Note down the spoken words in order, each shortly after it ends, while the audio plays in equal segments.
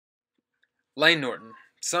Layne Norton.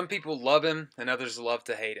 Some people love him and others love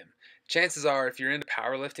to hate him. Chances are, if you're into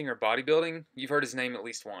powerlifting or bodybuilding, you've heard his name at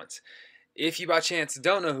least once. If you by chance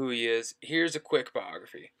don't know who he is, here's a quick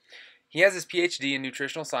biography. He has his PhD in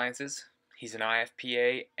nutritional sciences. He's an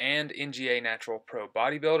IFPA and NGA natural pro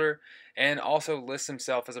bodybuilder, and also lists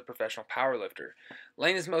himself as a professional powerlifter.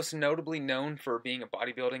 Layne is most notably known for being a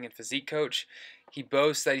bodybuilding and physique coach. He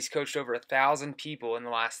boasts that he's coached over 1,000 people in the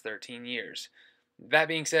last 13 years. That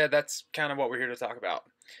being said, that's kind of what we're here to talk about.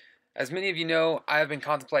 As many of you know, I have been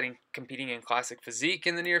contemplating competing in classic physique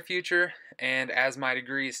in the near future, and as my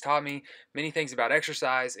degree has taught me many things about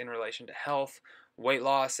exercise in relation to health, weight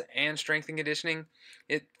loss, and strength and conditioning,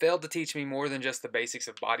 it failed to teach me more than just the basics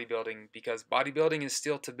of bodybuilding because bodybuilding is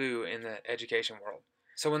still taboo in the education world.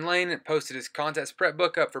 So when Layne posted his contest prep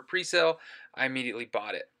book up for pre-sale, I immediately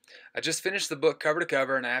bought it. I just finished the book cover to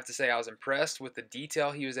cover, and I have to say I was impressed with the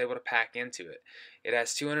detail he was able to pack into it. It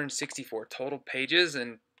has 264 total pages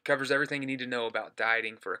and covers everything you need to know about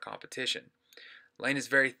dieting for a competition. Layne is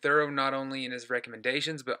very thorough not only in his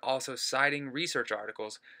recommendations, but also citing research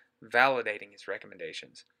articles validating his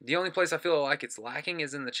recommendations. The only place I feel like it's lacking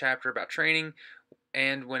is in the chapter about training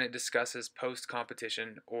and when it discusses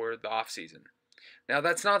post-competition or the off-season. Now,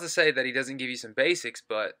 that's not to say that he doesn't give you some basics,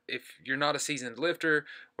 but if you're not a seasoned lifter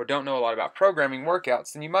or don't know a lot about programming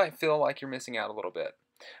workouts, then you might feel like you're missing out a little bit.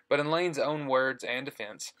 But in Layne's own words and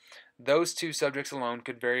defense, those two subjects alone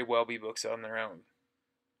could very well be books on their own.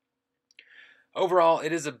 Overall,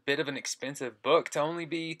 it is a bit of an expensive book to only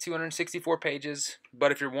be 264 pages,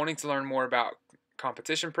 but if you're wanting to learn more about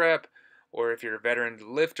competition prep, or if you're a veteran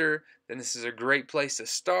lifter, then this is a great place to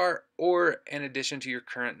start, or in addition to your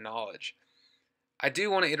current knowledge. I do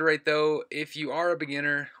want to iterate though, if you are a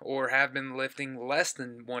beginner or have been lifting less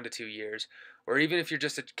than 1 to 2 years, or even if you're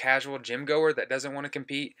just a casual gym goer that doesn't want to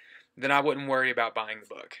compete, then I wouldn't worry about buying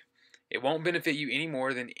the book. It won't benefit you any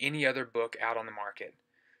more than any other book out on the market.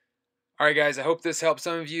 Alright guys, I hope this helps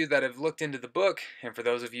some of you that have looked into the book, and for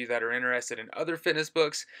those of you that are interested in other fitness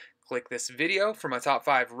books, click this video for my top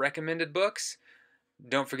 5 recommended books.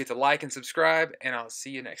 Don't forget to like and subscribe, and I'll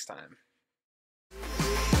see you next time.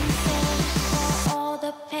 All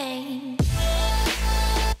the pain.